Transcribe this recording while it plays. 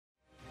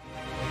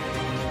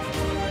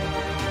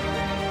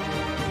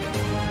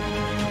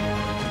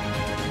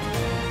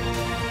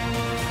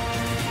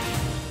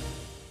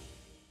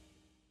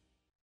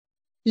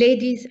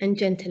Ladies and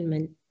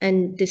gentlemen,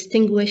 and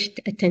distinguished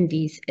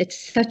attendees, it's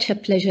such a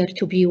pleasure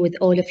to be with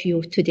all of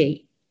you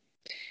today.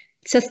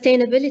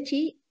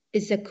 Sustainability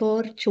is the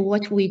core to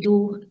what we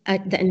do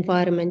at the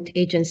Environment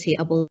Agency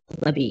Abu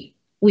Dhabi.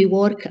 We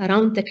work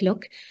around the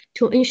clock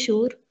to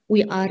ensure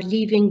we are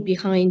leaving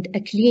behind a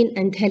clean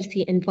and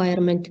healthy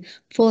environment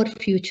for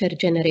future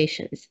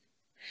generations.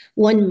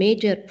 One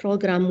major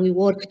program we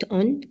worked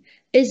on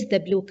is the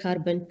Blue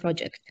Carbon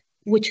Project,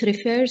 which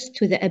refers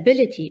to the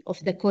ability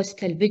of the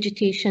coastal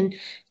vegetation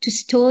to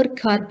store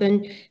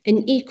carbon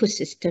in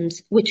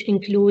ecosystems, which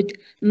include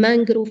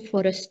mangrove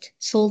forest,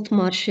 salt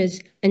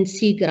marshes, and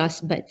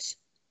seagrass beds.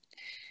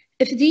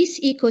 If these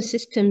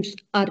ecosystems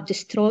are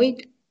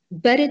destroyed,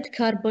 buried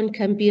carbon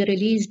can be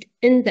released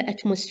in the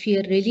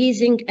atmosphere,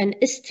 releasing an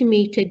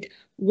estimated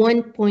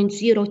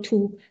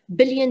 1.02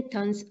 billion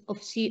tons of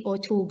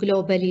CO2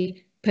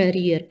 globally per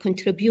year,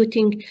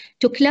 contributing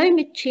to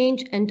climate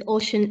change and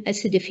ocean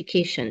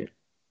acidification.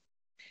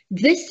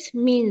 This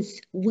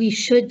means we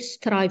should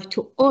strive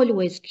to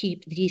always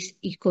keep these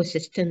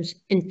ecosystems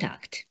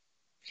intact.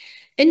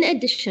 In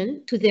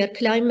addition to their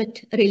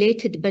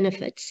climate-related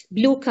benefits,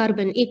 blue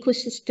carbon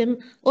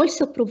ecosystem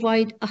also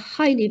provide a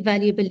highly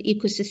valuable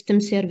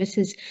ecosystem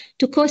services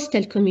to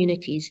coastal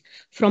communities,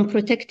 from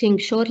protecting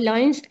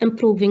shorelines,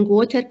 improving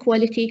water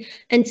quality,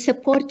 and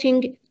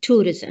supporting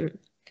tourism.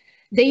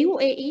 The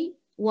UAE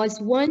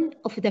was one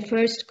of the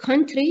first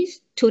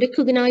countries to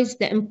recognize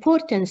the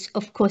importance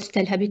of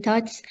coastal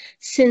habitats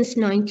since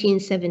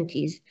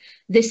 1970s.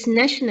 This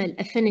national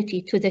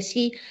affinity to the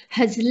sea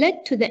has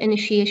led to the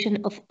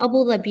initiation of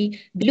Abu Dhabi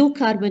Blue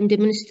Carbon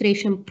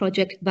Demonstration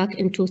Project back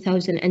in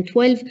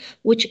 2012,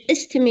 which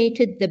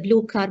estimated the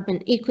blue carbon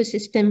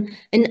ecosystem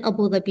in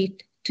Abu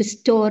Dhabi to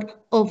store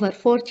over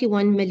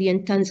 41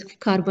 million tons of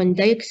carbon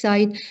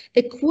dioxide,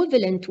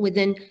 equivalent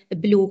within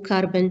blue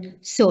carbon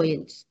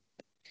soils.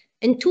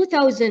 In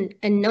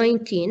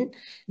 2019,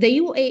 the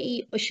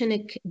UAE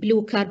Oceanic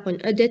Blue Carbon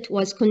Audit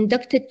was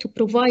conducted to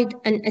provide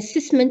an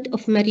assessment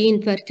of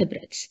marine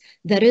vertebrates.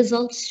 The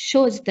results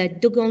shows that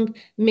dugong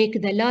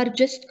make the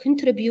largest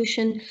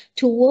contribution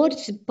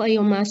towards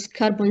biomass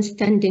carbon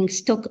standing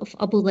stock of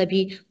Abu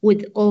Dhabi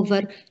with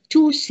over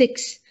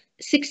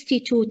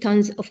 62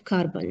 tons of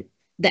carbon.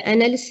 The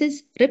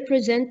analysis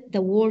represents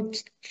the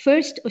world's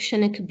first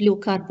oceanic blue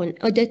carbon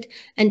audit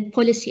and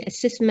policy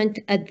assessment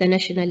at the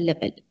national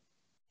level.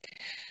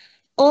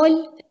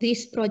 All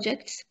these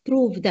projects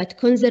prove that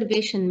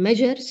conservation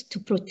measures to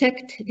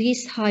protect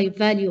these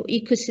high-value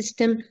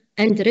ecosystems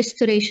and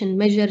restoration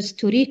measures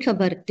to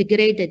recover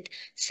degraded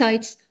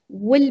sites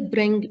will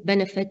bring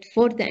benefit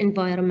for the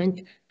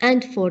environment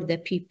and for the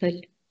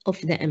people of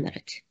the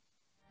Emirates.